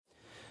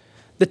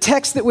The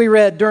text that we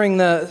read during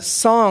the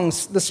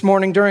songs this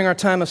morning during our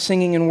time of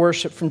singing and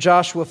worship from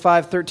Joshua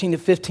 5:13 to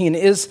 15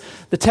 is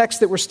the text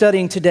that we're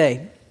studying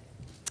today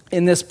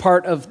in this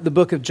part of the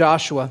book of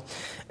Joshua.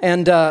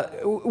 And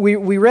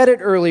we read it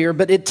earlier,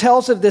 but it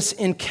tells of this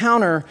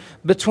encounter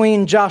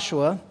between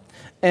Joshua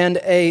and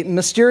a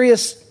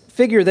mysterious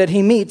figure that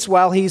he meets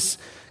while he's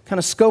kind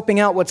of scoping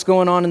out what's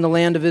going on in the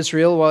land of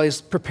Israel, while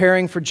he's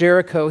preparing for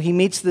Jericho. He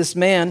meets this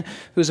man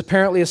who's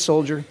apparently a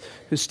soldier,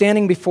 who's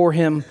standing before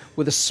him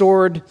with a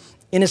sword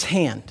in his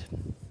hand.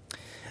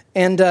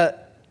 And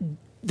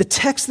the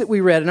text that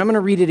we read, and I'm going to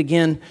read it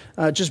again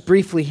just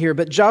briefly here,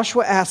 but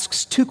Joshua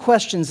asks two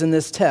questions in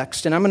this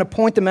text, and I'm going to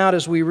point them out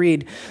as we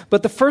read.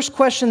 But the first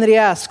question that he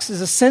asks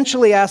is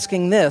essentially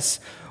asking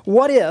this: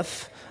 what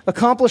if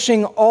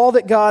accomplishing all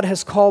that God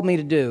has called me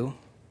to do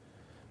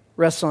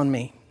rests on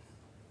me?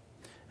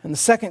 And the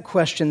second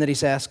question that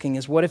he's asking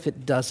is, what if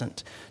it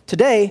doesn't?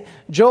 Today,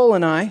 Joel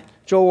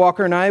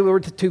Walker and I, we're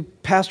the two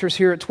pastors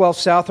here at 12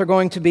 South, are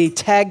going to be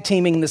tag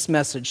teaming this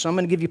message. So I'm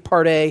going to give you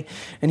part A,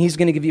 and he's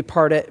going to give you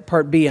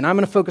part B. And I'm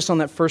going to focus on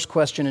that first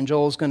question, and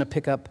Joel's going to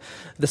pick up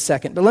the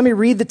second. But let me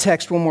read the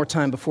text one more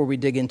time before we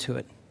dig into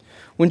it.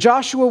 When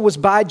Joshua was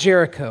by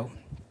Jericho,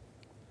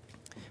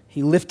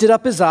 he lifted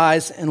up his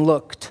eyes and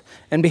looked,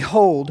 and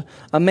behold,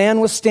 a man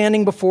was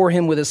standing before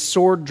him with his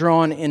sword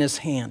drawn in his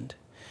hand.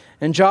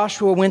 And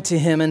Joshua went to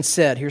him and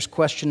said, here's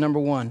question number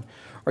one,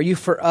 are you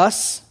for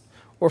us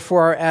or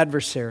for our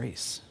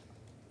adversaries?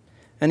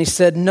 And he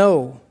said,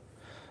 no,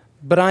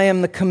 but I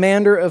am the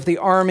commander of the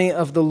army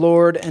of the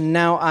Lord, and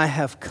now I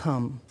have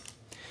come.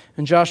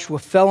 And Joshua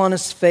fell on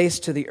his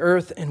face to the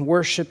earth and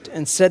worshipped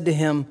and said to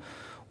him,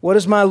 what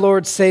does my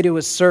Lord say to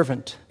his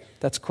servant?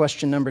 That's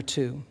question number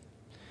two.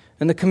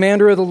 And the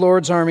commander of the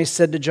Lord's army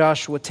said to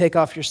Joshua, take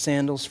off your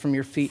sandals from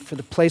your feet, for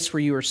the place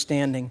where you are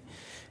standing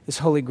is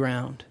holy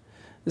ground.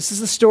 This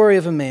is the story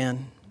of a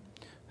man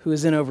who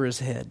is in over his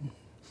head.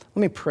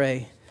 Let me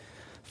pray.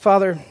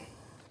 Father,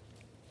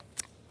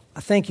 I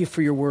thank you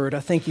for your word.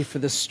 I thank you for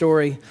this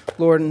story,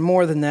 Lord, and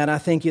more than that, I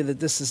thank you that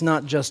this is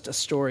not just a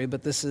story,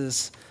 but this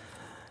is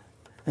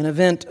an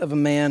event of a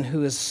man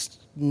who is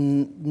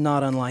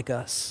not unlike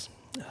us.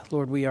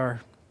 Lord, we are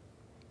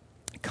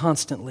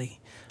constantly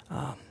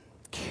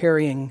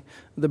carrying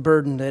the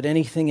burden that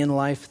anything in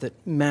life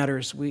that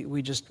matters, we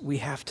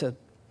have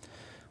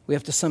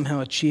to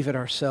somehow achieve it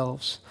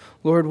ourselves.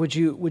 Lord, would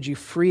you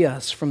free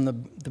us from the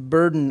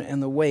burden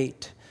and the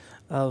weight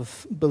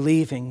of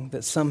believing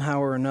that somehow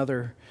or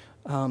another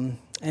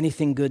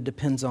anything good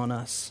depends on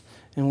us?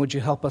 And would you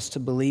help us to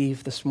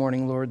believe this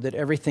morning, Lord, that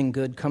everything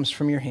good comes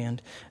from your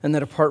hand and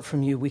that apart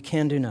from you, we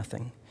can do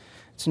nothing.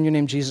 It's in your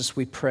name, Jesus,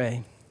 we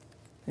pray.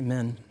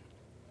 Amen.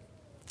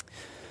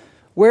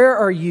 Where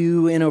are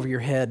you in over your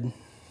head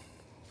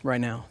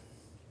right now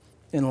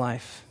in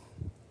life?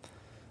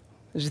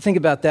 As you think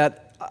about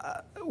that,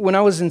 when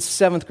I was in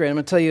 7th grade, I'm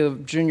going to tell you a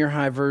junior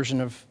high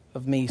version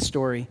of me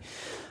story.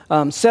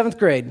 7th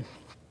grade,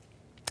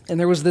 and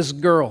there was this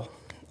girl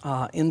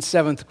in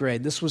 7th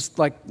grade. This was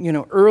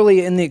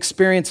early in the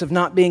experience of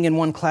not being in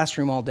one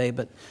classroom all day,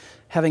 but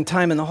having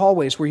time in the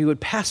hallways where you would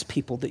pass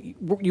people that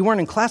you weren't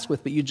in class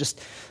with, but you just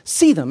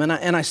see them.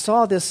 And I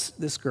saw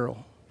this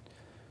girl,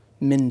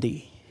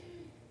 Mindy.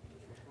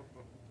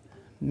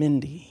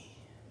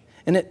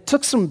 And it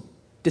took some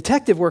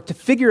detective work to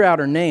figure out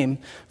her name,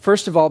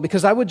 first of all,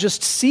 because I would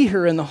just see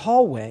her in the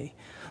hallway.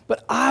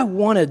 But I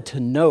wanted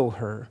to know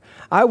her.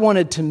 I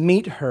wanted to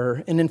meet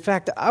her. And in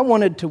fact, I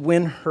wanted to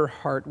win her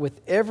heart with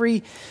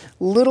every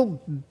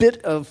little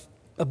bit of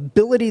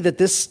ability that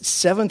this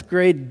 7th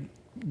grade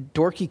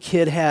dorky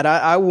kid had.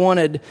 I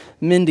wanted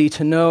Mindy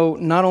to know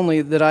not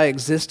only that I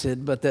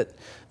existed, but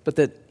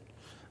that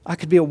I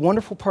could be a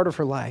wonderful part of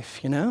her life,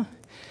 you know?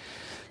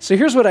 So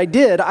here's what I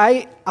did.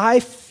 I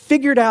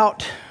figured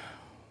out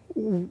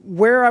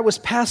where I was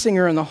passing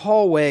her in the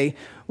hallway,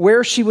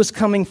 where she was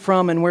coming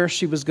from and where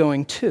she was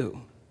going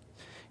to.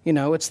 You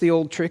know, it's the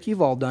old trick,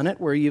 you've all done it,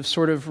 where you've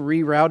sort of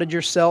rerouted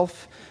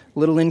yourself, a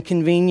little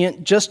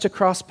inconvenient, just to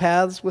cross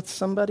paths with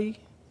somebody.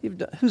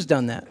 Who's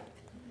done that?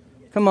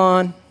 Come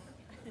on.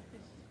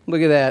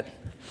 Look at that.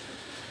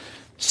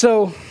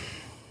 So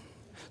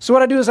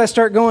what I do is I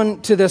start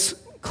going to this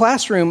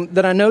classroom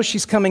that I know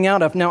she's coming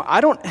out of. Now,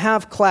 I don't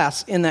have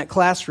class in that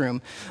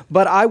classroom,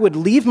 but I would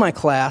leave my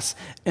class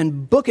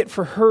and book it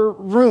for her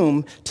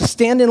room to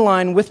stand in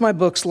line with my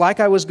books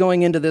like I was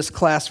going into this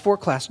class for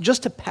class,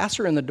 just to pass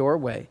her in the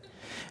doorway.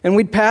 And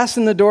we'd pass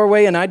in the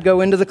doorway, and I'd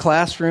go into the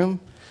classroom,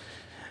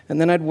 and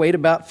then I'd wait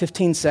about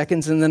 15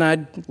 seconds, and then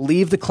I'd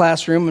leave the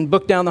classroom and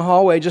book down the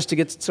hallway just to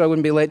get so I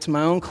wouldn't be late to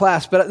my own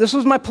class. But this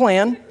was my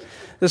plan.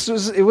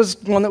 It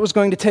was one that was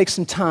going to take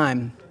some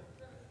time.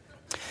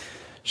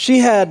 She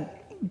had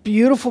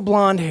beautiful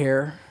blonde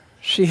hair.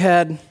 She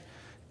had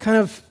kind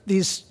of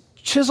these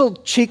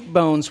chiseled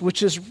cheekbones,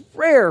 which is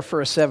rare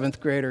for a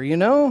 7th grader, you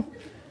know?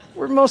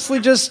 We're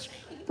mostly just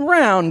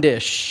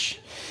roundish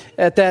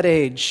at that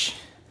age.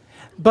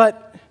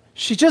 But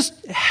she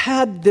just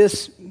had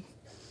this,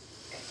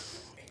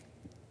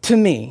 to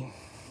me,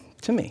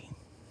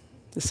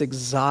 this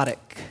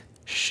exotic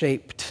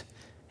shaped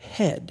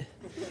head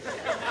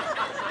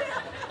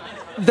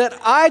that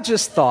I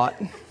just thought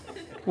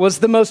was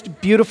the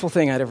most beautiful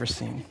thing I'd ever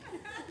seen.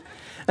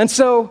 And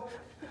so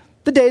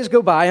the days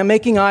go by, I'm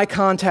making eye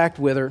contact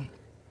with her.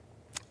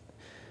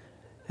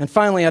 And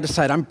finally I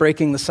decide I'm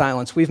breaking the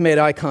silence. We've made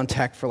eye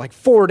contact for like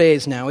 4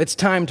 days now. It's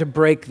time to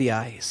break the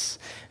ice.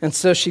 And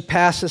so she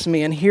passes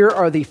me, and here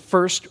are the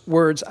first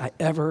words I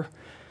ever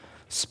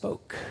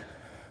spoke.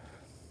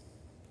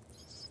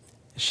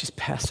 She's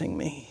passing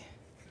me.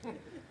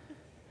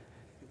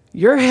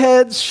 Your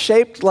head's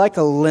shaped like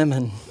a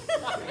lemon.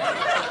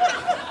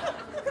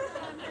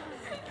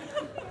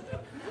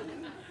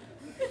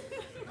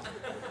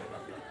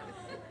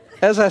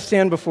 As I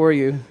stand before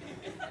you,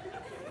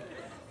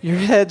 your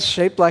head's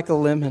shaped like a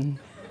lemon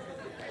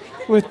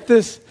with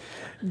this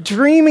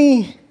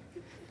dreamy,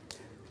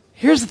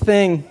 here's the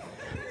thing,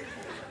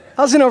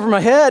 I was in over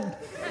my head,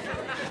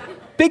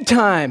 big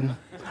time.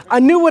 I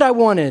knew what I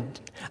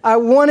wanted. I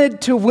wanted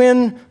to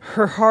win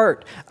her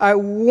heart. I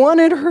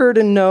wanted her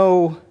to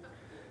know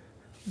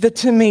that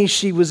to me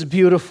she was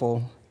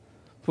beautiful.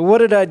 But what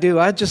did I do?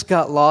 I just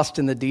got lost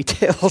in the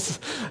details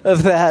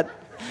of that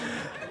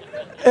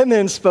and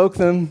then spoke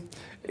them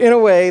in a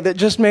way that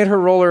just made her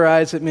roll her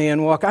eyes at me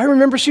and walk. I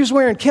remember she was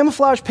wearing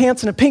camouflage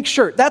pants and a pink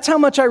shirt. That's how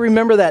much I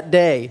remember that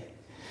day.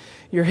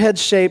 Your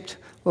head's shaped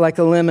like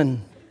a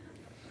lemon.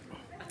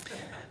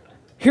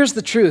 Here's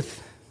the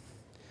truth.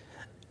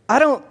 I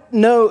don't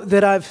know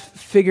that I've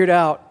figured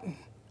out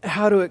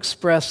how to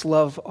express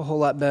love a whole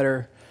lot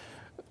better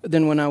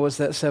than when I was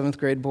that 7th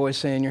grade boy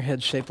saying your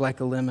head's shaped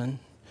like a lemon.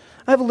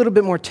 I have a little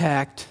bit more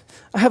tact.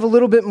 I have a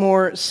little bit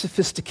more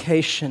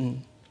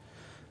sophistication.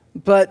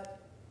 But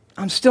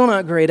I'm still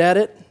not great at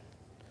it.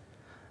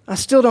 I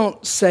still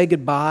don't say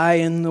goodbye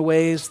in the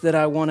ways that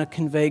I want to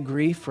convey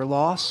grief or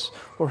loss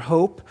or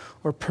hope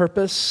or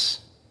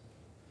purpose.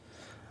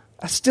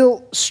 I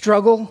still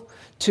struggle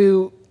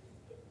to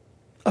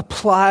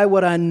apply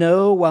what I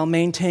know while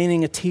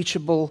maintaining a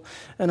teachable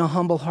and a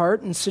humble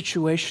heart in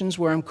situations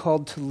where I'm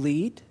called to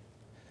lead.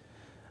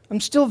 I'm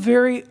still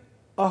very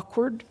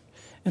awkward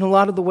in a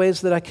lot of the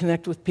ways that I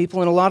connect with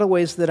people, in a lot of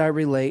ways that I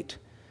relate.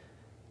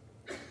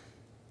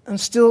 I'm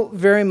still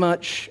very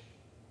much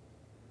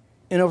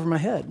in over my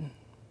head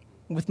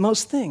with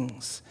most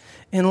things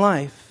in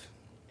life.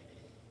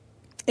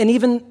 And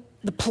even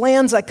the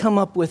plans I come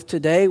up with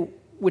today,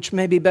 which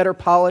may be better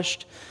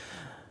polished,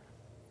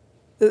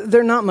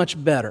 they're not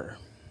much better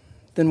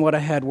than what I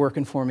had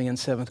working for me in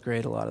 7th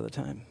grade a lot of the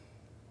time.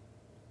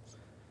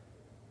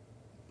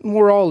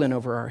 We're all in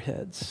over our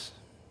heads.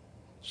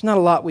 There's not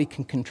a lot we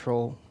can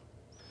control.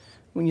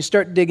 When you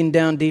start digging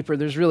down deeper,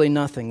 there's really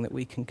nothing that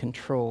we can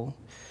control.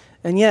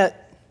 And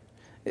yet,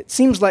 it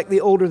seems like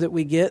the older that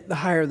we get, the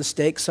higher the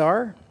stakes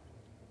are.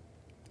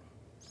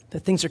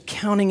 That things are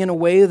counting in a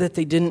way that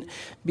they didn't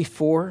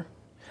before.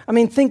 I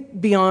mean, think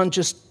beyond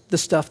just the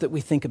stuff that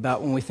we think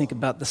about when we think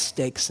about the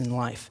stakes in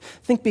life.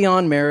 Think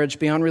beyond marriage,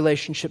 beyond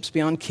relationships,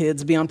 beyond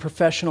kids, beyond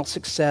professional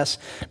success,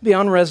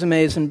 beyond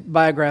resumes and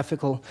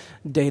biographical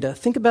data.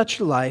 Think about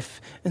your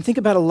life, and think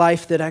about a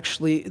life that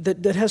actually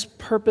that has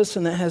purpose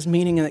and that has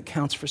meaning and that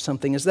counts for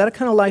something. Is that a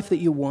kind of life that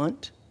you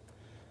want?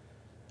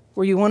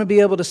 Where you want to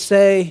be able to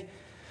say,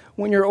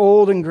 when you're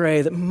old and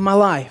gray, that my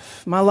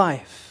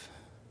life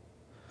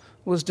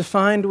was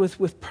defined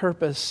with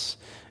purpose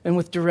and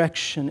with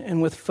direction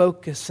and with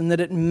focus, and that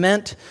it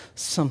meant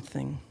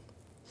something.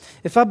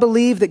 If I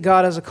believe that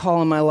God has a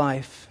call in my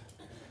life,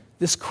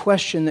 this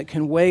question that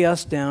can weigh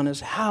us down is,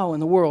 how in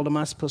the world am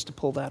I supposed to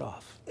pull that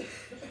off?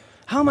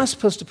 How am I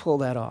supposed to pull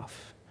that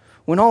off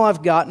when all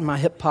I've got in my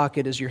hip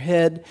pocket is your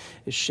head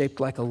is shaped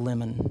like a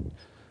lemon?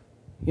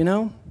 You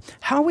know?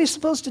 How are we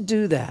supposed to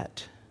do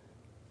that?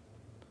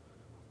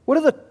 What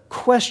are the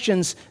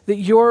questions that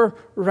you're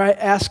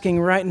asking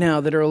right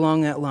now that are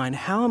along that line?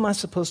 How am I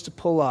supposed to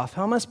pull off?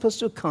 How am I supposed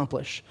to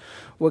accomplish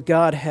what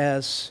God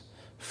has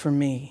for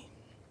me?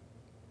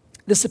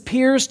 This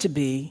appears to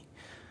be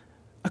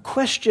a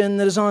question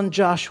that is on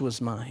Joshua's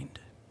mind.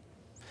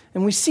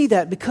 And we see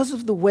that because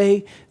of the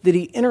way that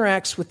he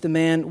interacts with the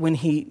man when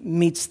he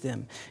meets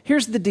them.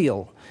 Here's the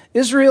deal.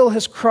 Israel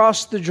has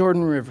crossed the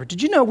Jordan River.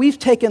 Did you know we've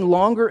taken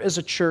longer as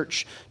a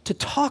church to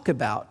talk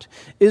about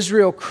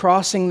Israel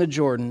crossing the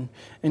Jordan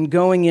and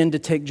going in to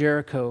take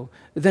Jericho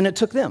than it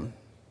took them?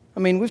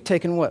 I mean, we've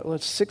taken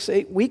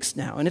 6-8 weeks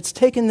now, and it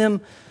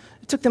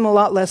took them a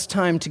lot less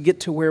time to get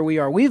to where we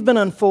are. We've been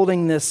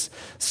unfolding this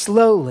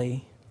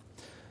slowly.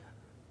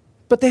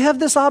 But they have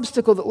this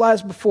obstacle that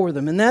lies before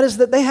them, and that is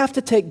that they have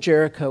to take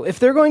Jericho. If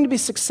they're going to be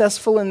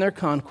successful in their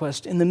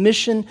conquest, in the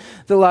mission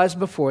that lies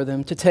before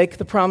them to take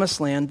the promised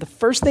land, the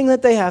first thing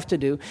that they have to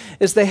do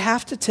is they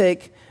have to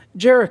take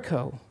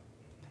Jericho.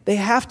 They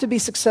have to be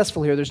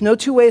successful here. There's no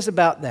two ways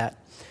about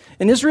that.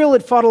 And Israel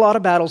had fought a lot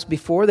of battles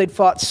before. They'd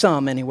fought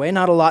some anyway,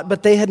 not a lot,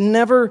 but they had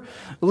never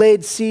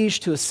laid siege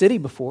to a city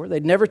before.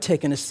 They'd never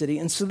taken a city,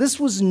 and so this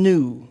was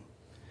new.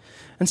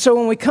 And so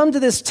when we come to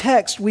this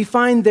text, we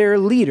find their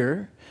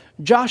leader,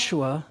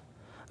 Joshua,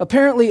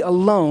 apparently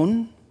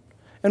alone.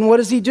 And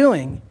what is he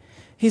doing?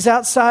 He's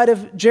outside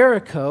of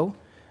Jericho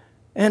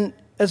And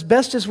as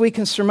best as we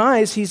can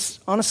surmise, he's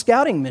on a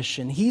scouting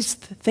mission. He's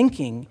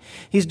thinking.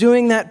 He's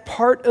doing that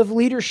part of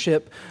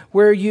leadership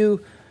where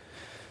you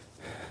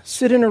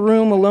sit in a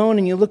room alone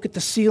and you look at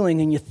the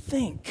ceiling and you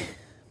think.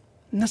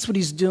 And that's what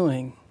he's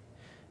doing.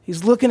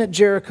 He's looking at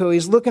Jericho.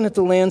 He's looking at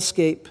the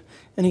landscape.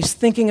 And he's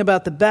thinking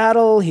about the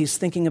battle. He's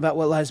thinking about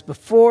what lies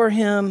before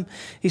him.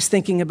 He's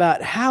thinking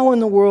about how in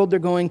the world they're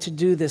going to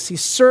do this.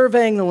 He's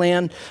surveying the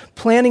land,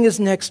 planning his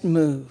next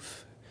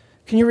move.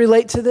 Can you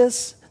relate to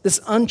this? This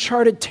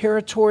uncharted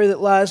territory that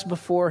lies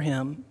before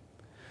him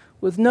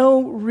with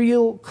no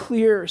real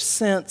clear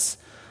sense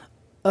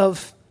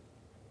of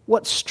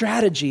what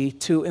strategy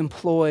to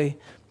employ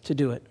to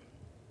do it.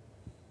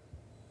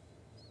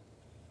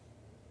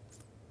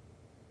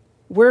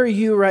 Where are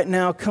you right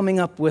now coming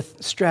up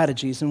with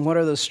strategies, and what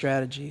are those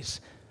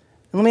strategies?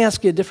 And let me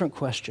ask you a different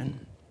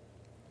question.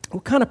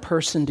 What kind of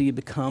person do you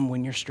become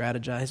when you're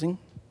strategizing?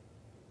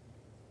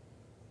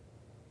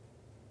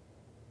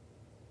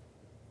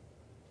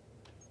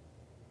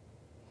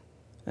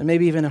 And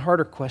maybe even a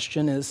harder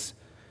question is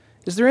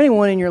there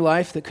anyone in your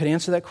life that could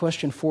answer that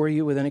question for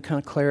you with any kind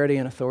of clarity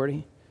and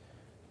authority?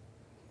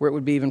 Where it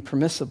would be even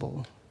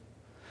permissible?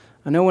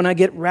 I know when I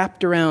get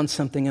wrapped around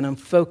something and I'm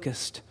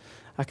focused,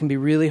 I can be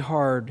really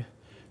hard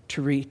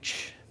to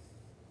reach.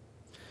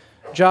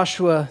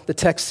 Joshua, the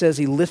text says,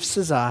 he lifts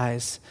his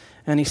eyes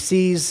and he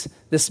sees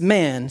this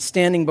man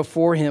standing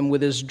before him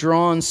with his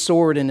drawn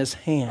sword in his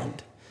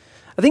hand.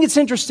 I think it's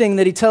interesting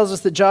that he tells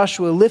us that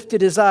Joshua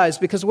lifted his eyes,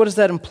 because what does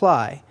that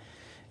imply?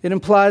 It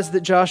implies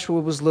that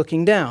Joshua was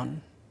looking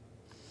down.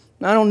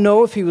 Now, I don't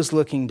know if he was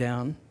looking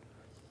down,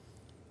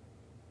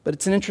 but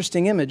it's an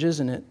interesting image,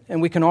 isn't it? And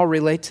we can all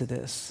relate to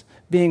this.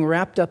 Being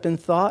wrapped up in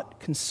thought,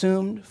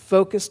 consumed,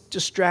 focused,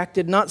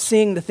 distracted, not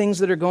seeing the things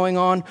that are going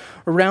on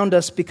around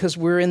us because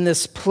we're in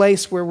this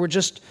place where we're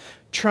just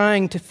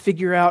trying to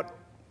figure out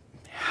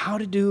how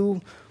to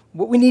do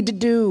what we need to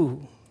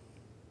do.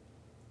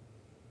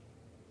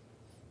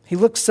 He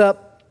looks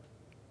up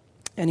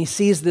and he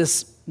sees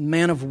this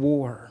man of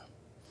war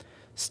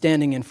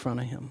standing in front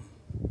of him.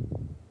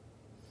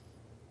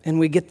 And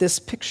we get this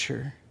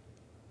picture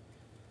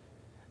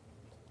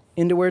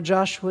into where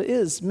Joshua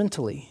is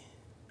mentally.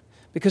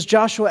 Because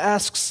Joshua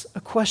asks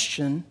a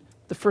question,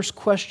 the first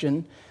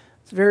question,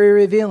 it's very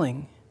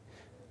revealing.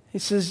 He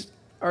says,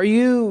 are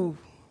you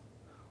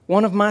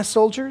one of my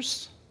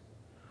soldiers,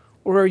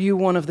 or are you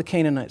one of the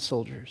Canaanite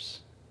soldiers?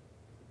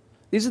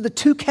 These are the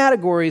two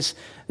categories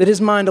that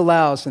his mind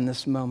allows in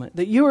this moment.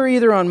 That you are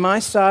either on my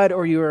side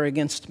or you are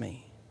against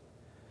me.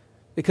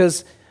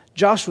 Because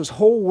Joshua's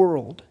whole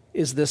world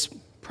is this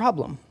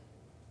problem.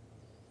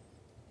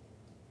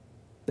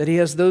 That he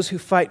has those who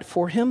fight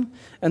for him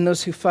and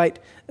those who fight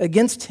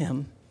against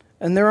him.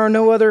 And there are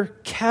no other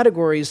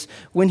categories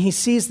when he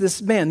sees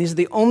this man. These are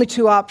the only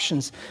two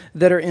options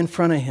that are in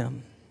front of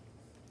him.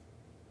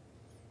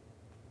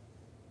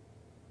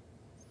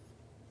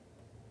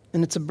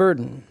 And it's a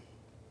burden.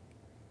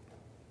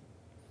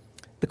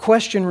 The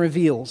question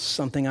reveals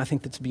something I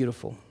think that's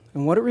beautiful.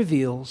 And what it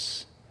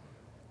reveals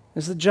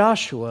is that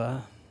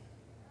Joshua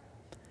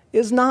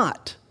is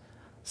not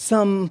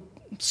some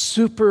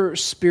super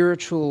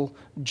spiritual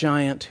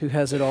giant who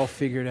has it all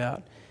figured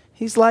out.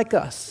 He's like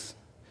us.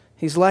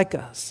 He's like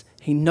us.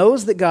 He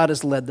knows that God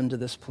has led them to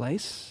this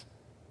place.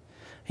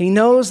 He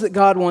knows that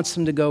God wants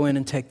them to go in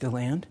and take the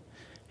land.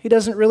 He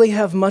doesn't really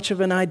have much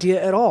of an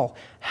idea at all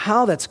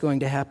how that's going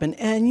to happen,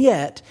 and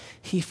yet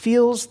he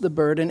feels the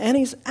burden, and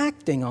he's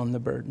acting on the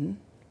burden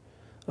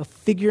of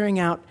figuring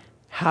out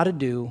how to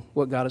do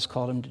what God has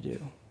called him to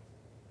do.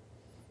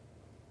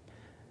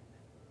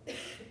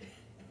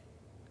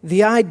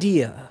 The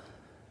idea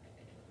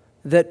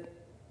that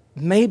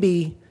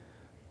maybe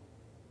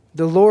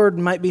the Lord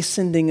might be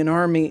sending an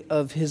army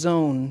of his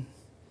own,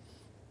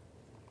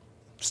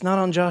 it's not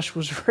on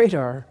Joshua's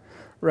radar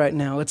right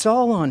now. It's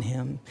all on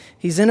him.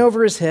 He's in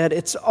over his head.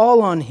 It's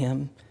all on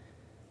him.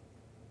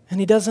 And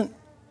he doesn't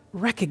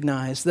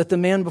recognize that the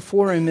man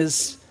before him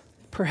is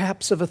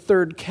perhaps of a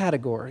third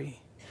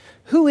category.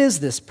 Who is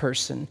this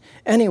person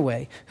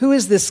anyway? Who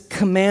is this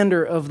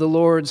commander of the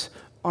Lord's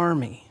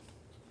army?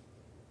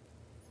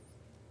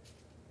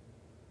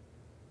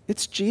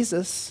 It's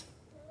Jesus.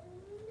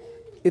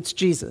 It's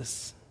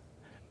Jesus.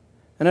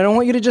 And I don't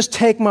want you to just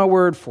take my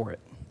word for it.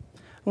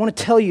 I want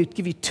to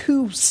give you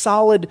two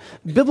solid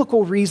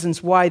biblical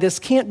reasons why this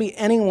can't be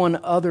anyone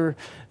other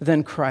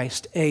than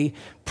Christ, a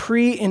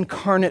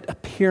pre-incarnate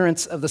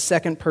appearance of the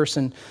second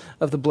person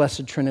of the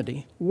Blessed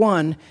Trinity.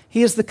 One,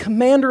 he is the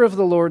commander of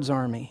the Lord's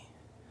army.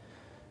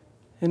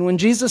 And when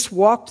Jesus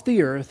walked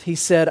the earth, he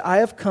said, I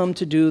have come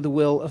to do the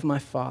will of my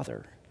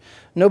Father.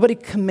 Nobody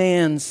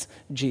commands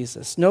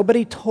Jesus.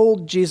 Nobody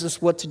told Jesus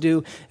what to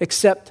do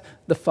except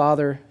the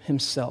Father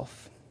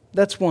himself.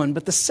 That's one.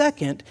 But the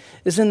second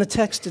is in the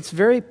text, it's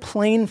very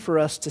plain for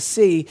us to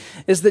see,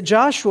 is that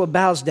Joshua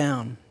bows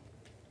down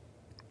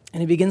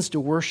and he begins to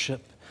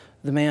worship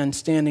the man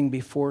standing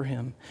before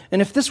him.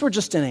 And if this were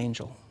just an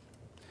angel,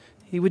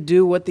 He would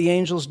do what the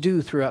angels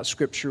do throughout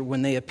Scripture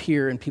when they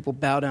appear and people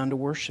bow down to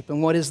worship.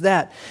 And what is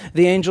that?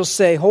 The angels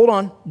say, hold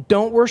on,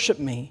 don't worship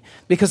me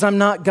because I'm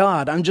not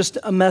God. I'm just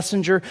a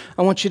messenger.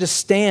 I want you to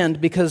stand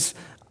because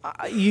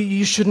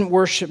you shouldn't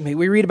worship me.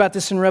 We read about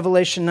this in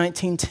Revelation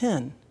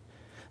 19:10,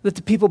 that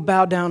the people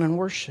bow down and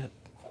worship.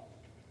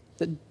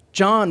 That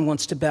John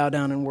wants to bow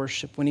down and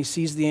worship when he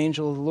sees the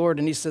angel of the Lord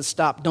and he says,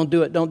 stop, don't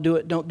do it, don't do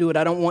it, don't do it.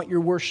 I don't want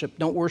your worship.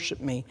 Don't worship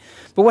me.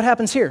 But what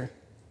happens here?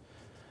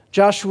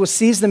 Joshua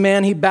sees the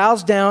man, he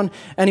bows down,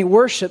 and he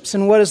worships.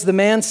 And what does the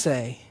man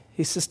say?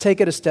 He says,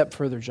 take it a step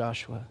further,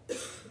 Joshua.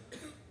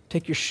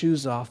 Take your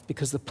shoes off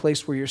because the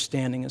place where you're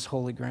standing is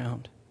holy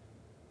ground.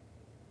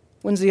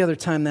 When's the other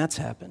time that's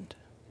happened?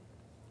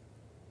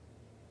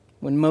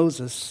 When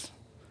Moses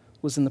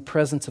was in the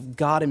presence of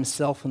God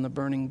himself in the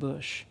burning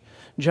bush.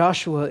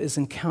 Joshua is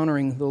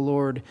encountering the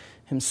Lord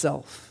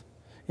himself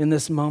in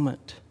this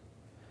moment.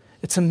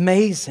 It's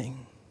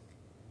amazing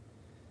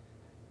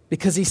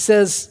because he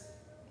says,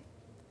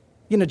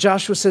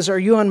 Joshua says, are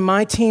you on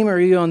my team or are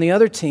you on the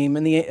other team?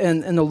 And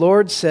the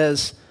Lord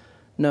says,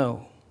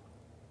 no.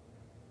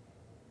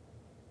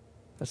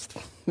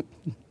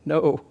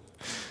 No.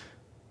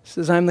 He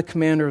says, I'm the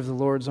commander of the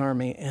Lord's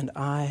army and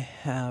I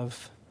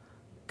have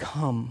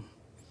come.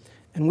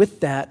 And with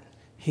that,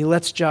 he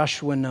lets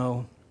Joshua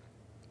know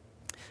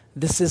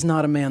this is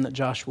not a man that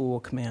Joshua will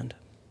command,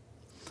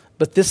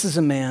 but this is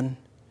a man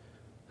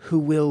who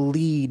will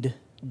lead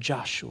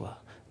Joshua,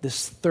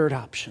 this third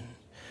option.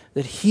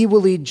 That he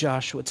will lead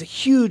Joshua. It's a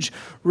huge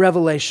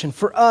revelation.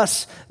 For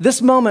us,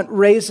 this moment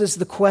raises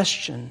the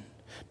question,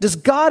 does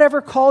God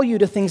ever call you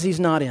to things he's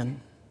not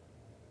in?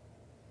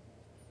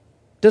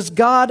 Does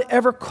God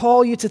ever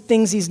call you to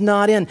things he's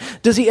not in?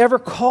 Does he ever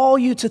call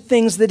you to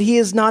things that he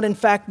is not, in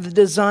fact, the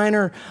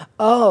designer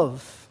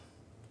of?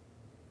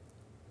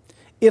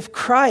 If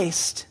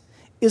Christ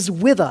is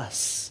with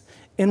us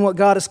in what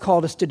God has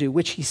called us to do,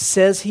 which he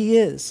says he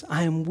is,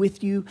 I am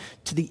with you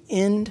to the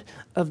end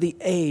of the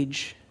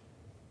age.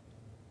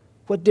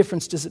 What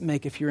difference does it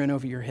make if you're in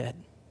over your head?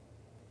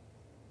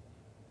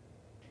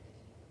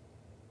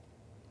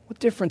 What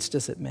difference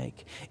does it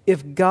make?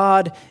 If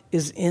God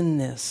is in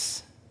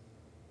this,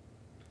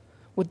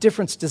 what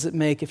difference does it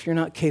make if you're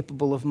not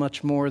capable of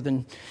much more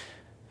than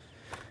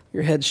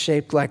your head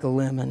shaped like a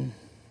lemon?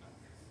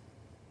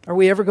 Are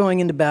we ever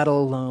going into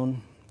battle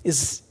alone?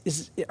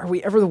 Are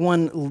we ever the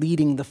one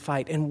leading the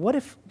fight? And what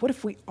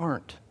if we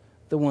aren't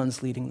the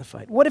ones leading the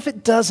fight? What if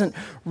it doesn't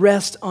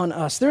rest on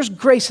us? There's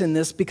grace in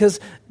this because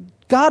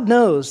God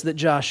knows that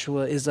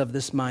Joshua is of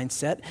this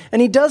mindset,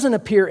 and he doesn't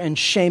appear and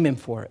shame him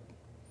for it,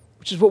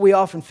 which is what we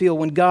often feel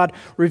when God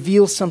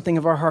reveals something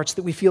of our hearts,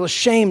 that we feel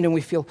ashamed and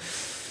we feel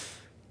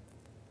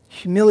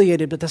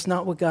humiliated, but that's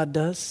not what God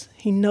does.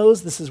 He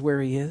knows this is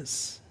where he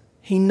is.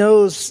 He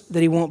knows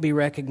that he won't be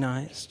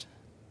recognized.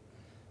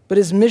 But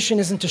his mission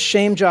isn't to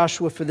shame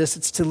Joshua for this,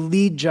 it's to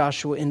lead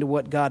Joshua into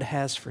what God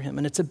has for him.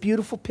 And it's a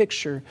beautiful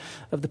picture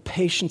of the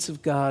patience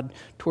of God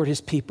toward his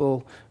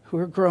people who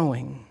are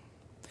growing.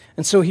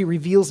 And so he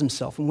reveals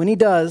himself. And when he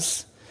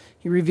does,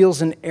 he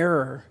reveals an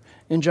error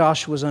in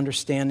Joshua's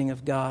understanding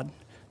of God.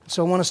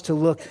 So I want us to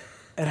look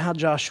at how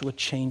Joshua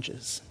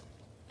changes.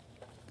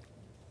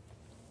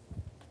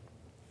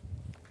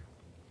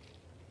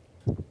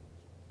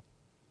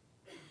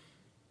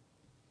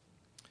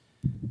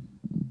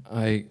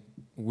 I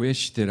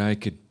wish that I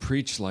could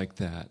preach like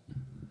that.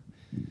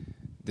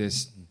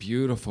 This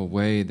beautiful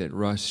way that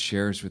Russ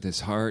shares with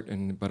his heart,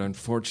 but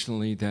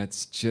unfortunately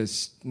that's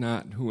just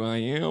not who I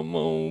am.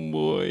 Oh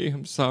boy,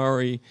 I'm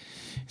sorry.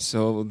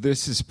 So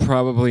this is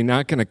probably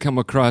not going to come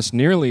across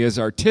nearly as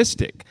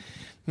artistic.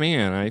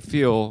 Man, I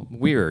feel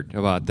weird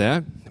about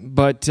that.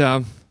 But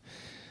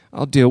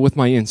I'll deal with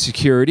my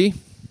insecurity.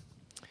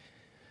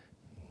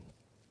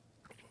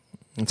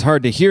 It's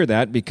hard to hear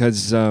that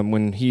because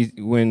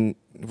when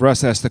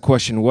Russ asked the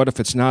question, what if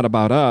it's not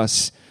about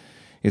us?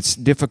 It's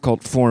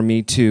difficult for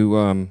me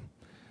to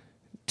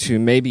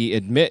maybe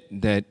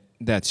admit that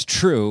that's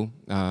true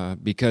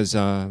because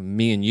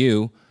me and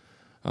you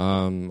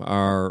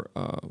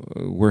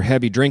we're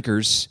heavy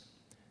drinkers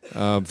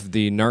of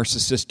the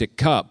narcissistic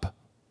cup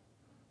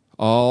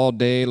all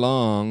day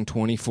long,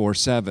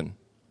 24/7.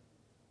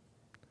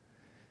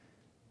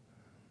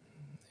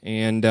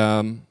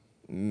 And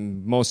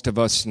most of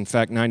us, in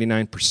fact,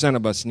 99%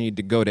 of us need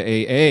to go to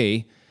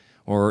AA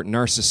or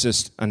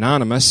Narcissist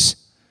Anonymous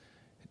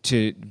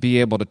to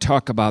be able to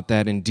talk about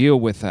that and deal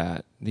with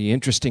that. The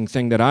interesting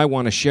thing that I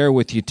want to share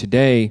with you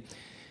today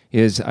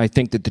is I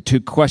think that the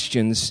two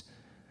questions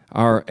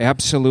are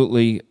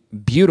absolutely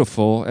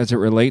beautiful as it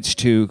relates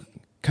to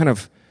kind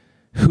of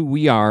who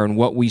we are and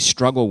what we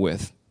struggle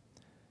with.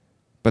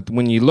 But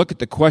when you look at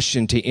the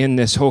question to end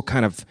this whole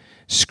kind of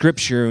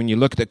scripture, when you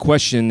look at the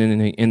question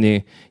in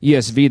the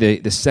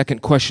ESV, the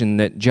second question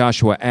that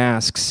Joshua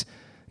asks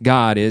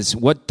God is,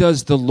 what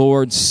does the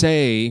Lord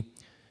say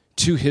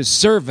to his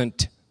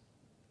servant?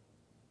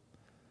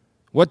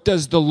 What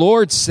does the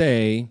Lord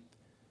say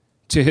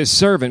to his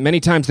servant? Many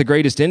times the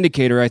greatest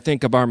indicator, I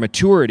think, of our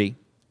maturity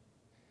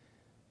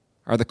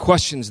are the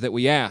questions that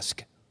we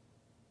ask.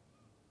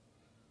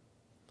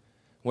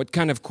 What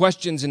kind of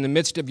questions in the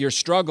midst of your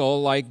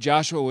struggle, like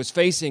Joshua was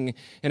facing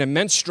an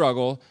immense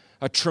struggle,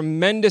 a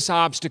tremendous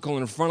obstacle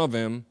in front of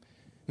him?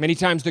 Many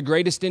times the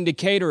greatest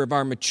indicator of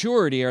our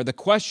maturity are the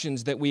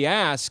questions that we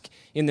ask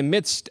in the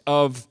midst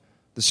of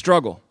the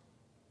struggle.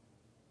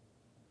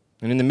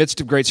 And in the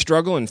midst of great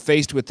struggle and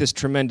faced with this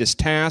tremendous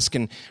task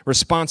and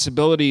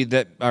responsibility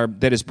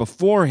that is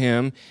before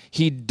him,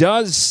 he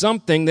does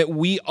something that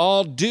we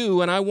all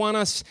do, and I want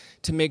us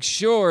to make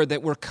sure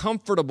that we're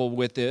comfortable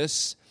with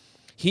this.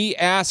 He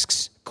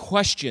asks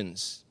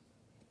questions.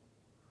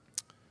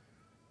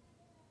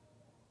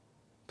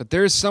 But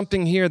there's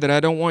something here that I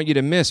don't want you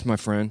to miss, my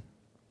friend.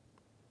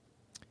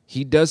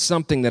 He does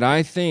something that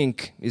I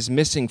think is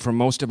missing from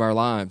most of our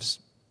lives.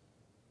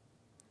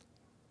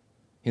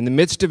 In the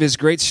midst of his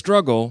great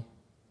struggle,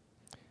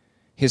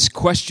 his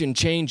question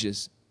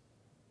changes.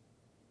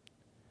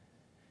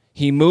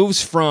 He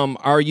moves from,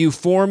 are you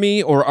for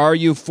me or are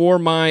you for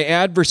my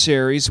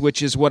adversaries,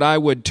 which is what I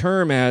would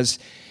term as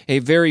a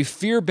very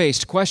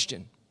fear-based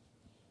question,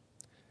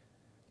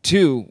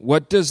 to,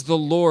 what does the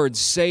Lord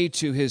say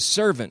to his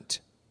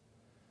servant?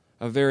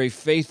 A very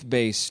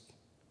faith-based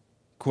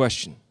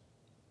question.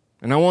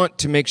 And I want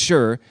to make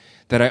sure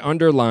that I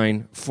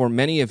underline for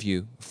many of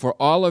you, for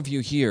all of you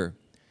here,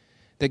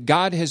 that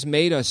God has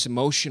made us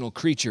emotional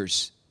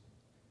creatures.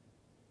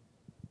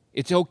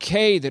 It's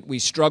okay that we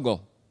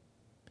struggle.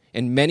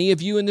 And many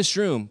of you in this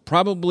room,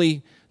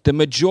 probably the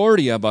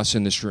majority of us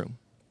in this room,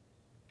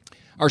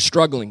 are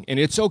struggling. And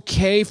it's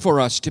okay for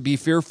us to be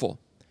fearful.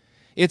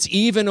 It's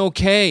even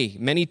okay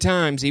many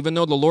times, even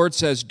though the Lord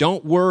says,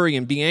 don't worry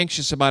and be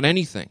anxious about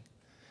anything.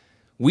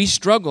 We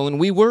struggle and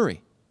we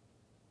worry.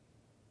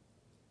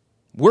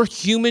 We're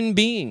human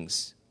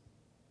beings.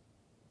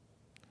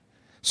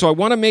 So I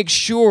want to make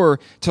sure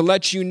to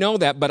let you know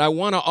that, but I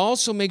want to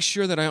also make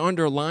sure that I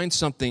underline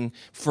something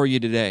for you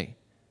today.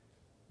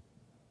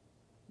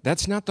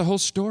 That's not the whole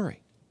story.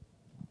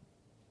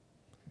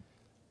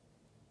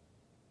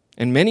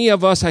 And many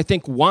of us, I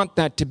think, want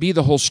that to be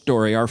the whole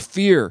story, our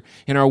fear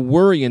and our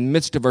worry in the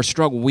midst of our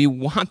struggle. We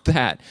want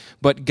that.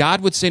 But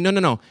God would say,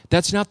 no,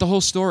 that's not the whole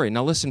story.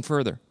 Now listen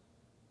further.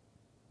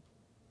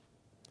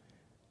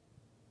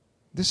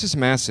 This is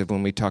massive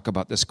when we talk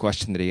about this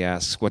question that he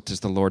asks, what does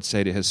the Lord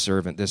say to his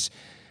servant? This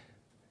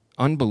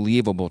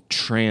unbelievable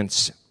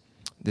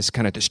this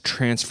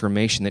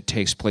transformation that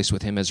takes place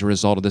with him as a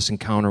result of this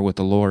encounter with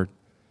the Lord.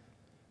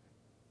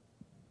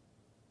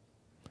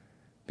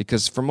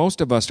 Because for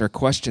most of us, our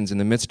questions in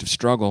the midst of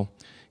struggle,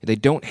 they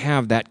don't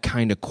have that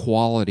kind of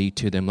quality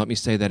to them. Let me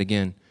say that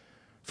again.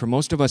 For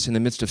most of us in the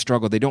midst of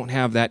struggle, they don't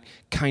have that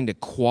kind of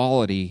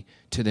quality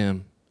to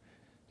them.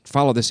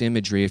 Follow this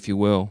imagery, if you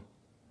will.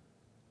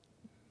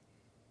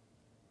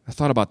 I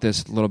thought about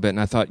this a little bit,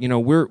 and I thought,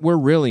 we're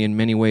really, in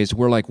many ways,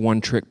 we're like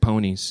one-trick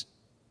ponies.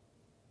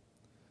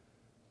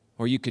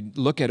 Or you could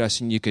look at us,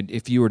 and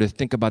if you were to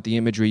think about the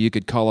imagery, you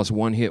could call us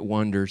one-hit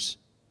wonders.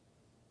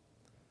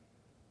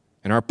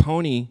 And our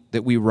pony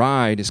that we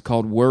ride is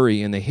called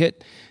worry, and the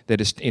hit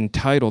that is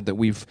entitled that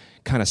we've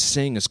kind of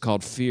sing is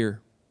called fear.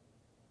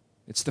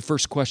 It's the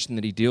first question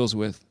that he deals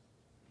with.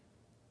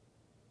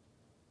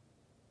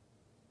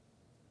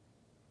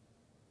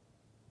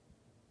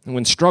 And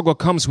when struggle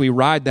comes, we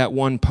ride that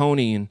one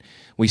pony and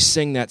we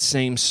sing that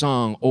same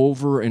song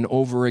over and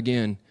over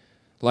again,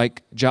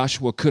 like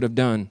Joshua could have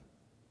done.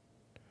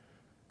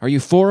 Are you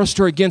for us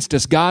or against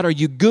us? God, are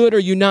you good or are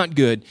you not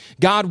good?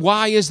 God,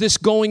 why is this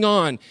going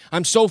on?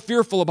 I'm so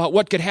fearful about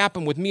what could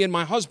happen with me and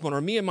my husband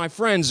or me and my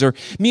friends or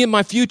me and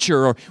my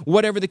future or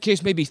whatever the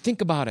case may be.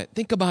 Think about it.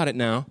 Think about it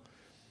now.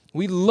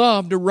 We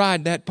love to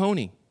ride that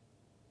pony.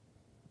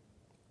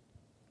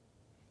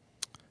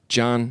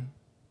 John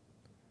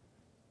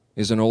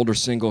is an older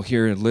single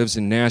here and lives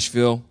in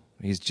Nashville.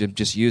 He's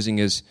just using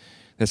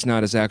that's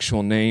not his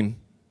actual name.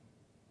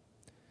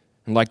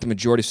 And like the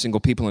majority of single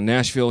people in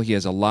Nashville, he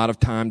has a lot of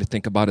time to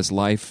think about his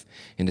life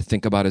and to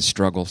think about his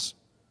struggles.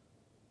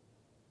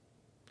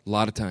 A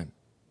lot of time.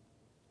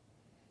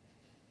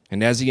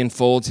 And as he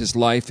unfolds his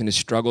life and his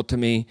struggle to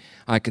me,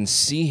 I can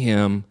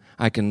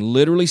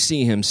literally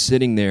see him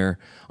sitting there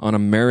on a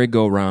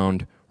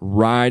merry-go-round,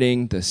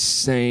 riding the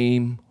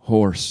same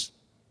horse.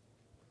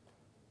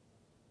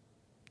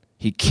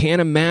 He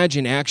can't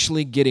imagine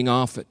actually getting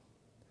off it.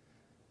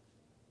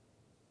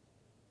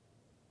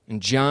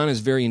 And John is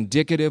very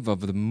indicative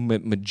of the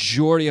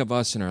majority of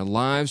us in our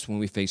lives when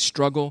we face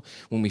struggle,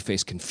 when we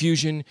face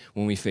confusion,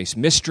 when we face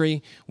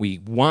mystery. We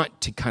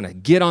want to kind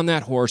of get on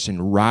that horse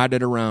and ride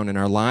it around, and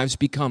our lives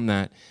become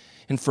that.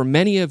 And for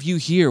many of you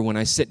here, when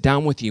I sit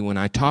down with you, when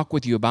I talk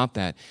with you about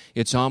that,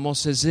 it's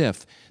almost as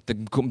if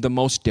the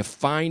most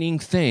defining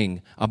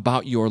thing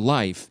about your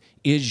life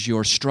is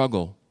your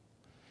struggle.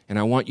 And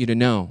I want you to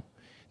know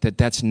that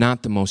that's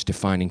not the most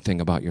defining thing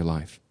about your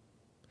life.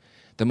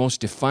 The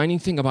most defining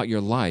thing about your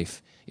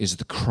life is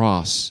the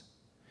cross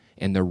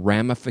and the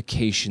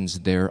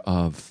ramifications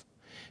thereof.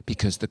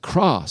 Because the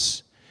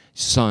cross,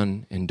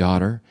 son and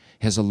daughter,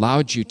 has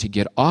allowed you to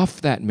get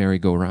off that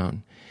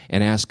merry-go-round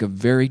and ask a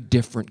very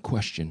different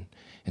question.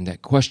 And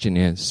that question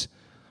is,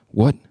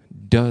 what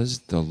does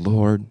the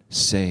Lord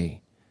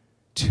say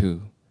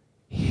to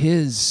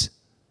his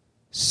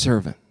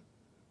servant?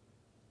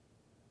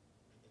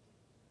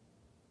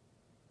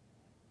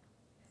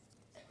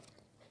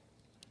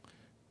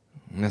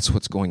 And that's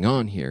what's going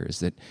on here,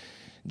 is that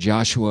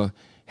Joshua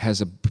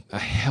has a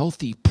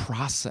healthy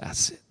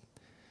process.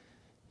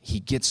 He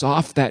gets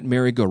off that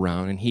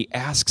merry-go-round and he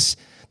asks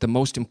the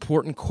most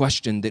important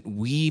question that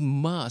we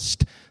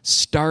must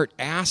start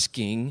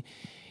asking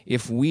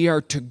if we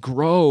are to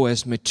grow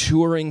as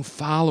maturing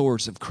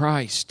followers of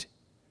Christ.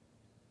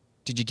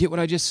 Did you get what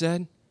I just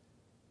said?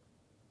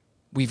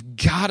 We've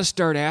got to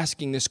start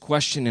asking this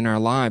question in our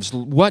lives.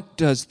 What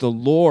does the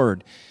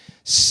Lord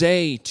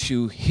say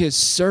to his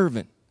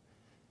servant?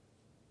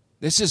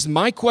 This is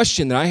my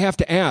question that I have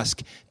to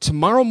ask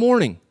tomorrow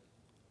morning,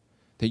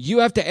 that you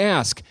have to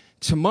ask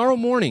tomorrow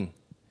morning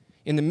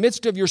in the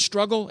midst of your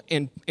struggle,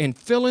 and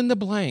fill in the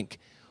blank.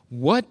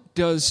 What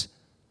does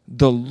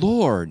the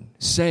Lord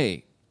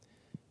say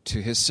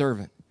to his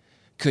servant?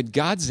 Could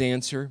God's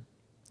answer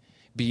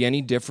be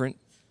any different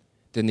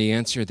than the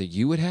answer that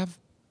you would have?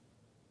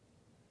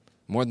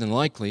 More than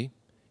likely,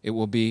 it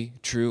will be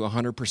true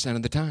 100%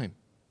 of the time.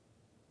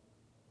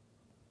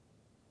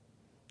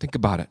 Think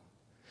about it.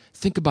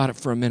 Think about it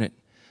for a minute.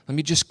 Let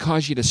me just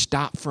cause you to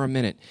stop for a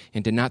minute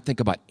and to not think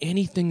about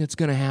anything that's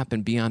going to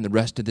happen beyond the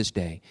rest of this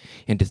day,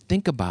 and to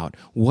think about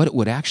what it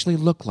would actually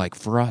look like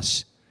for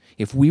us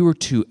if we were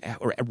to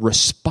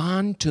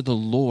respond to the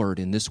Lord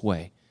in this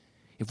way.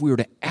 If we were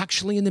to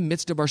actually, in the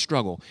midst of our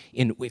struggle,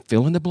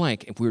 fill in the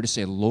blank, if we were to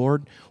say,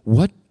 Lord,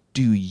 what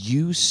do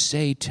you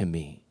say to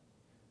me?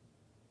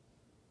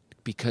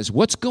 Because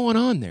what's going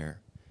on there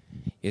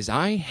is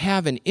I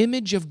have an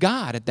image of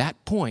God at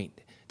that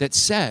point that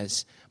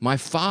says, my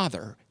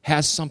Father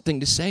has something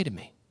to say to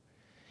me.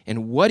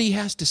 And what he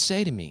has to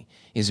say to me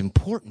is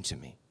important to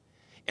me.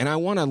 And I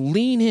want to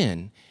lean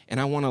in and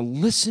I want to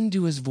listen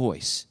to his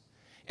voice.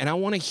 And I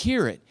want to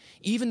hear it,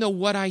 even though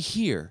what I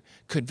hear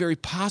could very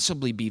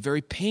possibly be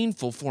very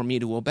painful for me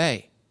to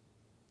obey.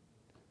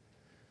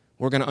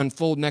 We're going to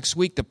unfold next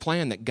week the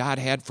plan that God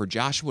had for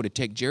Joshua to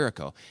take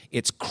Jericho.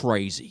 It's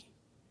crazy.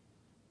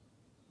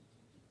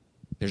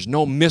 There's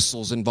no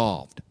missiles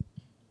involved.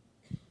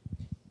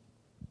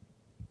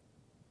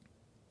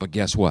 But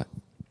guess what?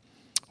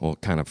 We'll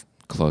kind of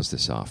close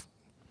this off.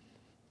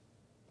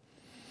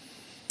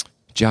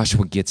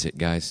 Joshua gets it,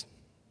 guys.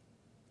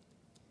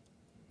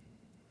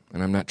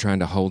 And I'm not trying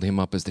to hold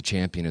him up as the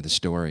champion of the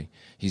story.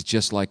 He's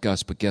just like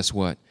us, but guess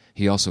what?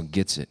 He also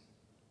gets it.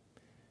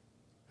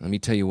 Let me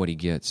tell you what he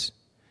gets.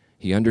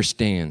 He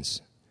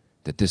understands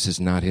that this is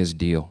not his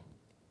deal.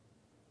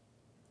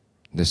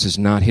 This is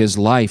not his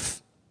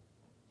life.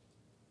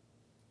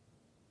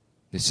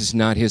 This is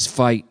not his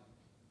fight.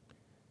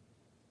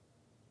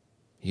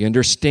 He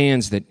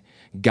understands that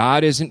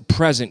God isn't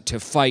present to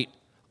fight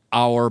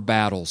our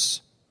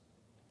battles,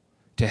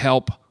 to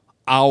help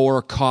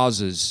our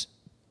causes,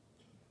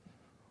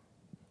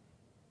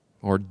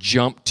 or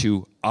jump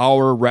to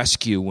our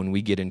rescue when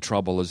we get in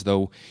trouble as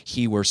though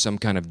he were some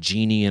kind of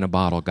genie in a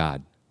bottle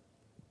God.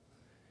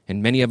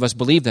 And many of us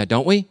believe that,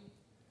 don't we?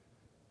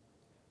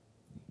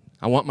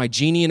 I want my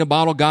genie in a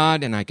bottle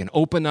God, and I can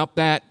open up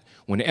that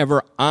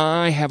whenever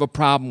I have a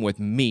problem with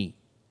me.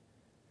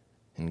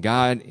 And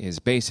God is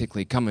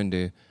basically coming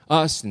to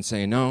us and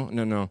saying,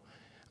 no.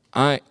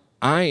 I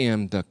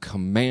am the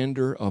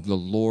commander of the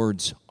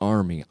Lord's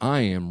army.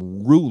 I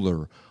am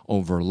ruler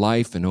over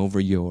life and over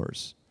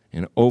yours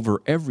and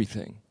over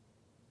everything.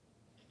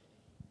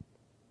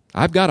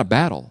 I've got a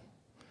battle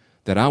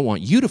that I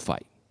want you to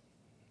fight.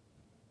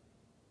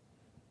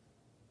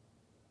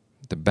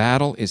 The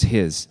battle is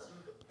his.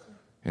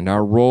 And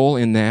our role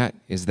in that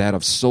is that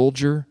of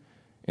soldier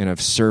and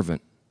of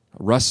servant.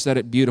 Russ said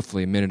it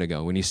beautifully a minute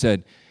ago when he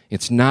said,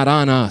 it's not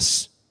on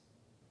us.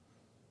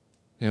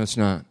 No, it's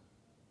not.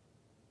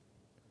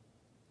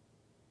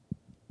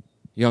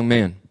 Young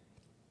man,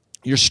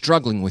 you're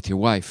struggling with your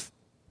wife.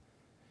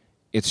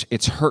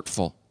 It's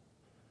hurtful.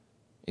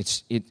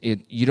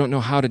 You don't know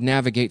how to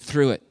navigate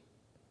through it.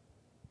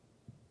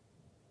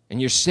 And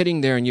you're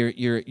sitting there and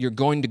you're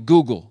going to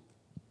Google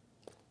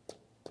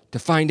to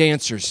find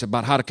answers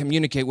about how to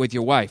communicate with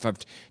your wife. I've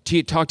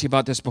talked to you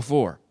about this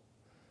before.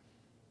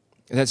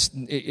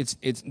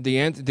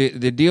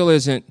 The deal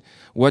isn't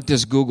what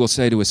does Google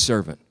say to his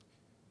servant.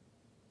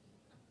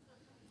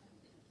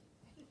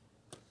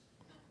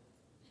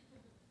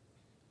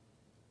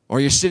 Or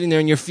you're sitting there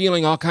and you're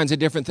feeling all kinds of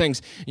different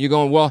things. You're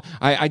going, well,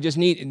 I just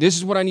need, this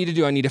is what I need to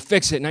do. I need to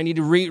fix it, and I need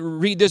to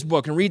read this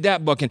book and read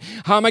that book, and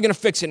how am I going to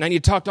fix it? And I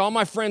need to talk to all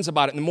my friends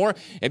about it. And the more,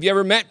 have you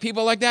ever met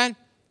people like that?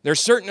 There's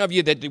certain of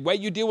you that the way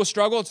you deal with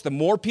struggle, it's the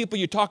more people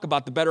you talk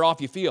about, the better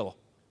off you feel,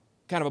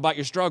 kind of about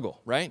your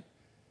struggle, right?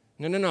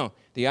 No.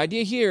 The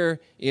idea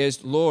here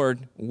is,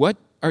 Lord, what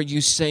are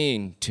you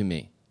saying to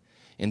me?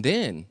 And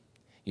then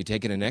you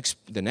take it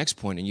the next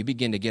point and you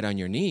begin to get on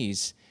your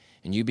knees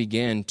and you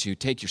begin to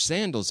take your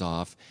sandals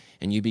off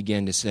and you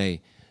begin to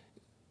say,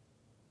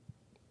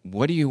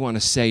 what do you want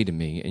to say to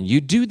me? And you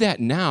do that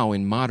now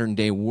in modern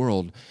day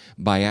world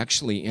by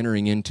actually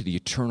entering into the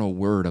eternal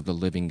word of the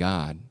living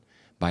God,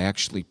 by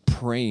actually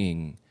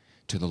praying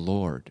to the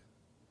Lord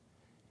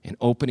and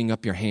opening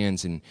up your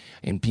hands and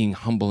being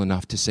humble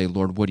enough to say,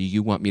 Lord, what do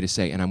you want me to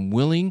say? And I'm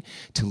willing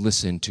to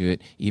listen to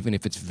it, even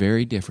if it's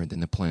very different than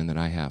the plan that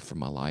I have for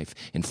my life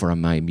and for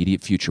my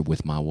immediate future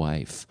with my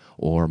wife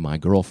or my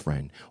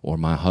girlfriend or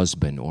my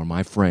husband or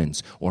my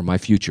friends or my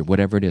future,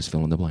 whatever it is,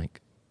 fill in the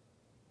blank.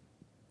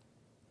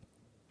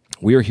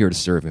 We are here to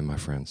serve him, my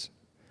friends,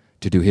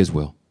 to do his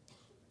will,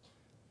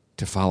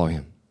 to follow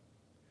him,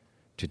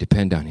 to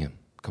depend on him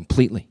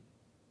completely.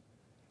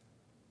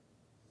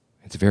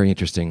 It's very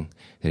interesting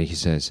that he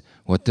says,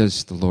 what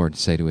does the Lord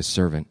say to his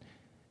servant?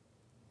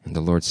 And the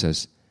Lord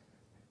says,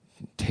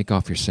 take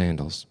off your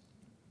sandals.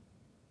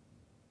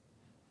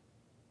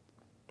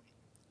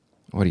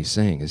 What he's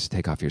saying is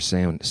take off your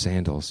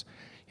sandals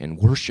and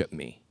worship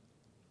me.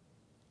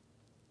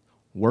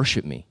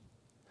 Worship me.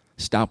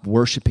 Stop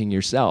worshiping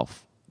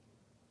yourself,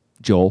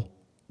 Joel.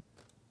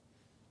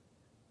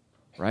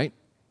 Right?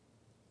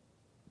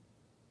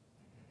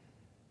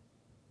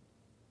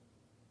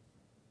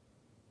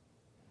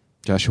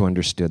 Joshua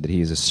understood that he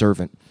is a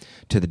servant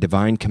to the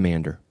divine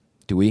commander.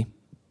 Do we?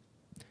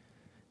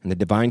 And the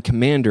divine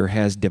commander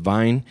has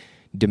divine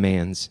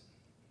demands.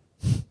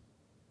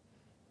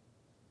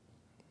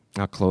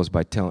 I'll close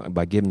by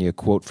giving you a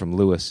quote from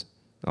Lewis.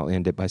 I'll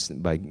end it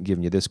by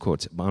giving you this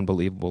quote. It's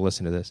unbelievable.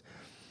 Listen to this.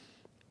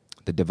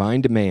 The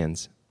divine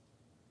demands,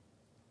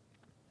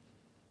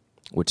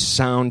 which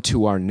sound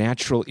to our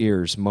natural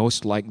ears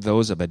most like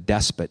those of a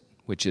despot,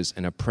 which is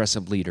an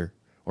oppressive leader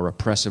or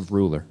oppressive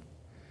ruler,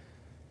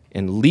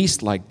 and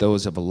least like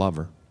those of a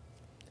lover,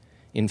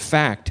 in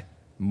fact,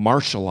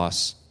 marshal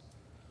us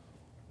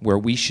where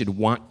we should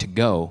want to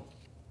go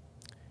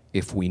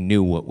if we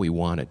knew what we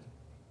wanted.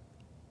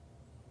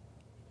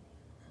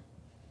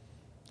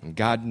 And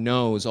God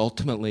knows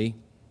ultimately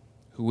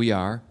who we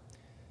are,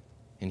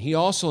 and he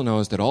also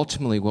knows that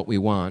ultimately what we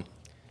want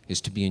is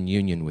to be in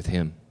union with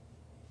him.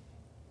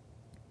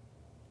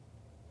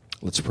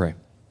 Let's pray.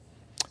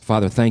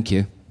 Father, thank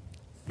you.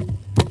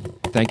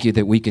 Thank you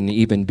that we can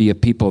even be a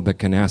people that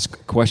can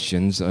ask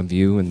questions of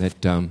you and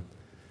that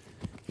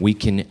we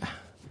can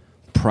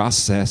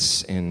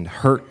process and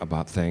hurt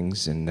about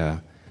things. And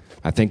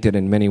I think that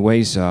in many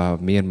ways,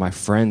 me and my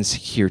friends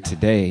here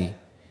today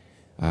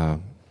are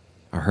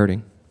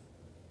hurting.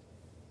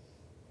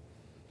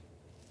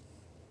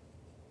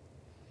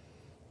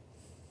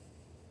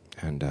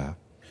 And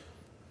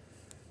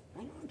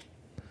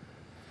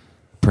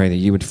pray that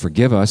you would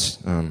forgive us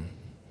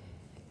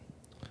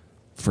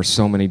for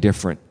so many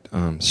different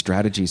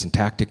strategies and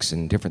tactics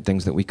and different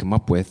things that we come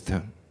up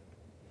with.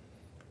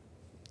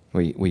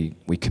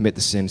 We commit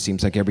the sin,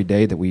 seems like every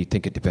day, that we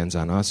think it depends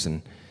on us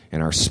and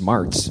our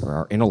smarts or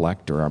our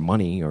intellect or our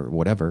money or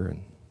whatever.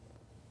 And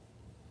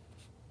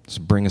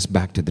just bring us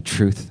back to the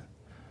truth.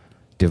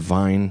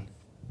 Divine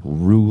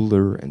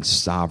ruler and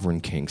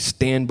sovereign king,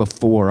 stand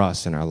before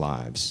us in our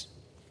lives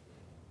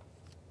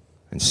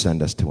and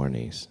send us to our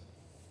knees.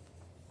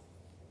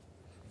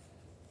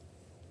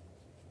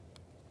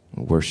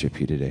 We'll worship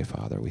you today,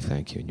 Father. We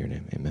thank you in your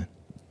name. Amen.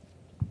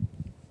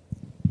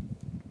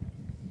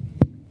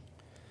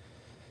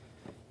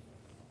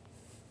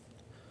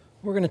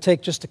 We're going to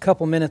take just a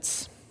couple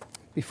minutes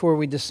before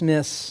we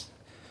dismiss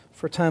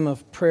for a time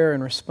of prayer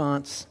and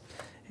response.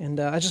 And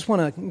I just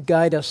want to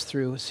guide us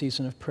through a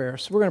season of prayer.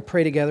 So we're going to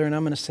pray together, and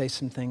I'm going to say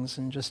some things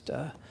and just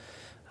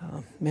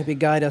maybe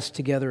guide us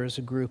together as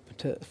a group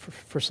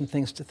for some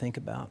things to think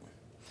about.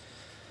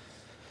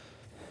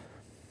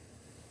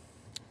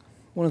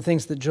 One of the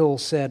things that Joel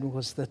said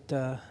was that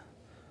the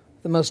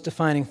most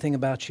defining thing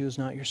about you is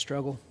not your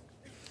struggle.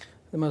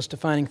 The most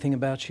defining thing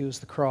about you is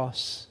the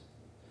cross.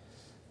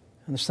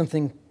 And there's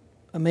something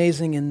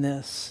amazing in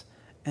this,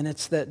 and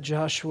it's that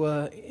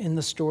Joshua, in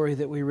the story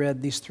that we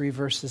read, these 3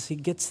 verses, he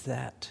gets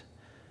that.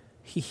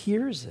 He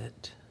hears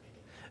it.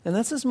 And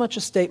that's as much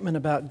a statement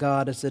about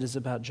God as it is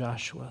about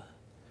Joshua.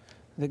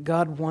 That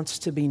God wants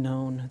to be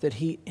known, that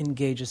he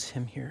engages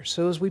him here.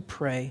 So as we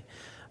pray,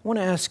 I want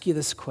to ask you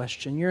this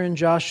question. You're in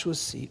Joshua's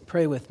seat.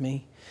 Pray with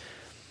me.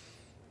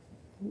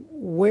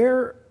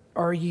 Where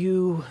are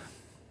you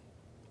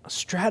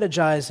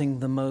strategizing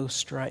the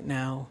most right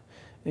now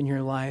in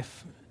your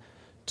life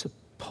to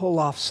pull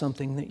off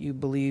something that you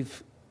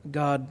believe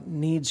God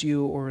needs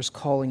you or is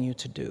calling you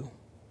to do?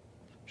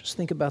 Just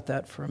think about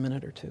that for a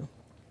minute or two.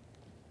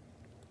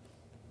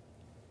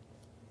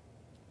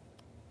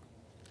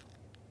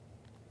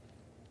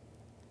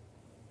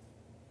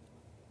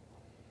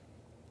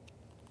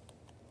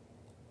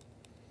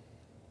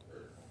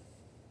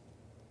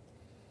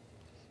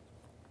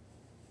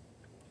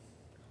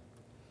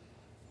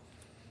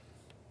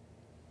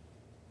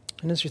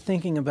 And as you're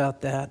thinking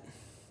about that,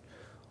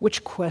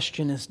 which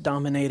question is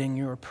dominating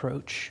your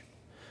approach?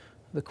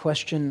 The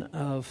question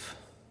of,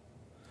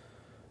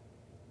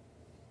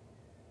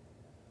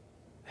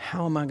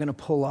 how am I going to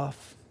pull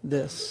off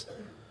this?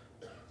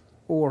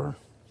 Or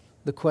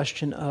the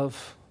question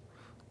of,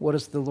 What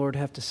does the Lord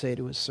have to say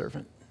to his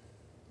servant?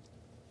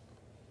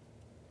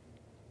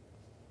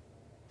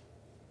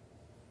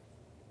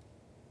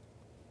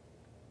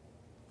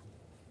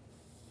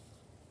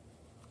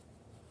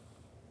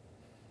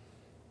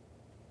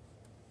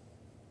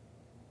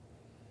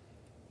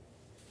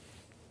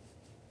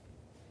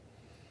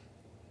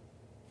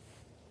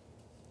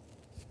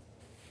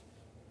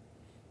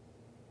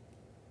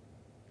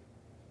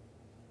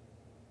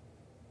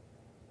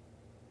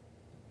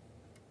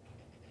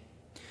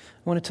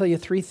 I want to tell you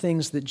 3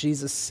 things that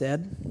Jesus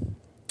said,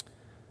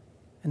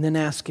 and then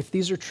ask if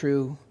these are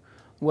true,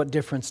 what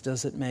difference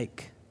does it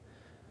make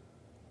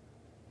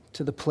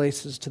to the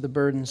places, to the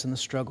burdens and the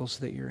struggles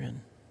that you're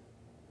in?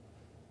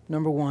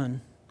 Number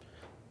 1,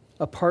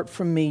 apart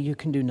from me, you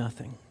can do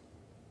nothing.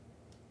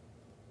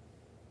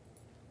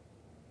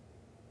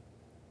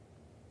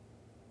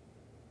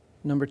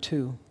 Number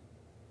 2,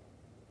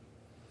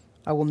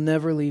 I will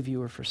never leave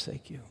you or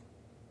forsake you.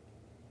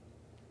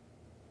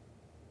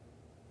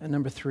 And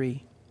number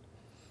 3,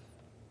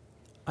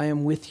 I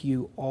am with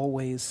you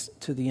always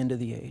to the end of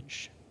the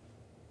age.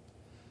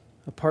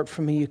 Apart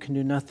from me, you can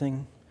do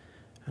nothing,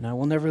 and I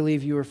will never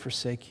leave you or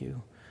forsake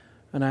you,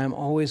 and I am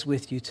always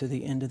with you to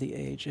the end of the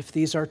age. If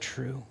these are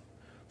true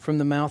from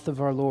the mouth of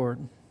our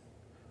Lord,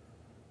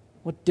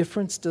 what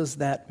difference does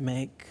that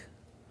make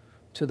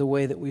to the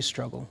way that we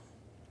struggle?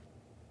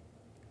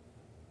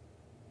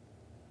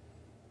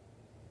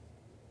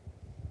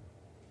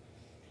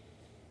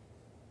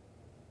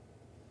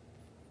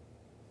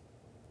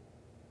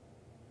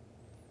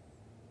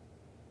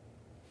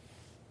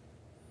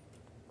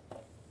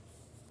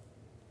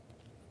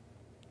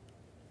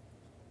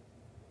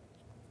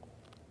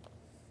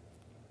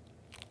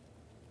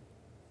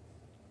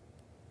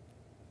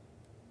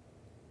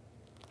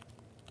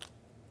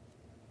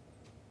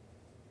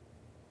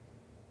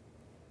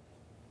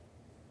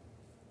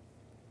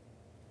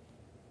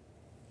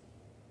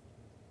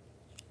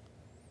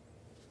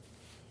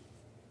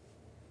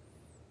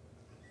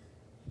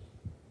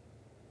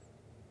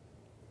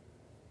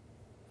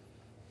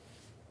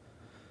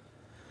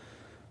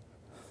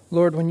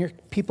 Lord, when your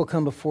people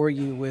come before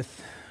you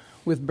with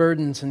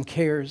burdens and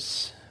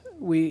cares,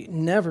 we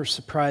never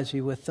surprise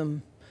you with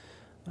them,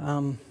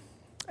 and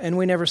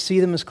we never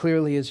see them as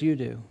clearly as you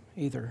do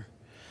either.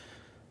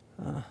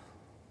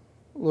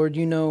 Lord,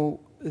 you know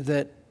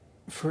that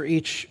for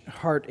each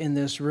heart in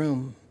this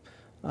room,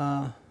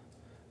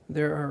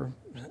 there are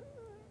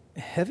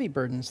heavy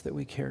burdens that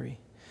we carry.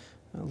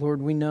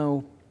 Lord, we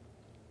know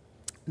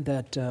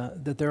that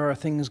there are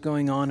things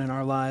going on in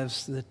our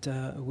lives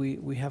that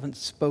we haven't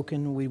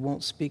spoken, we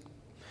won't speak,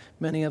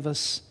 many of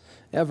us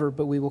ever,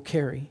 but we will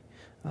carry.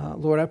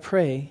 Lord, I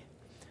pray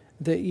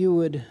that you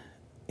would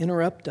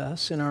interrupt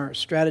us in our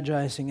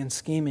strategizing and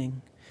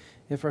scheming,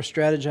 if our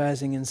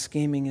strategizing and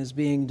scheming is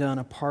being done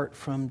apart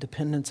from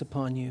dependence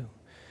upon you,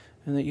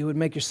 and that you would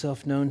make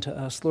yourself known to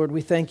us. Lord,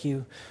 we thank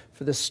you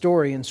for this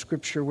story in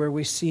Scripture where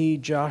we see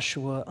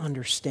Joshua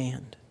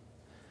understand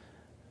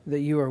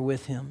that you are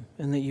with him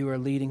and that you are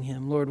leading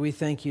him. Lord, we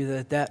thank you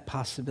that that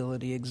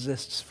possibility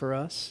exists for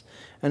us.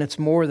 And it's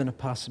more than a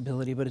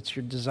possibility, but it's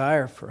your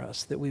desire for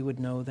us that we would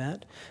know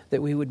that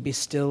we would be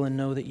still and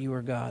know that you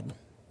are God.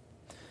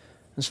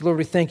 And so, Lord,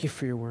 we thank you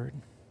for your word.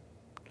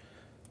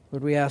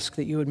 Lord, we ask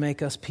that you would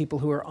make us people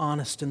who are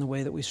honest in the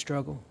way that we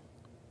struggle.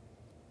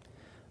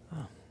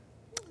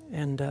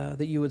 And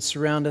that you would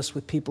surround us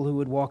with people who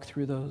would walk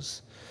through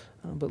those.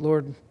 But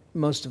Lord,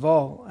 most of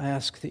all, I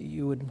ask that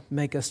you would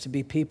make us to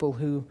be people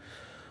who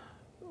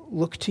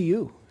look to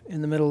you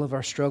in the middle of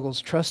our struggles,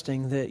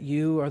 trusting that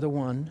you are the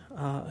one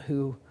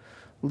who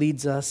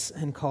leads us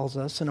and calls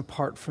us, and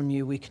apart from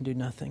you, we can do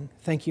nothing.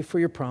 Thank you for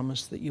your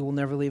promise that you will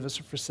never leave us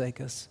or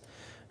forsake us,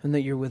 and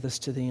that you're with us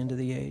to the end of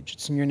the age.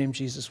 It's in your name,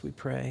 Jesus, we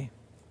pray.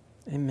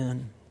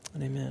 Amen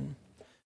and amen.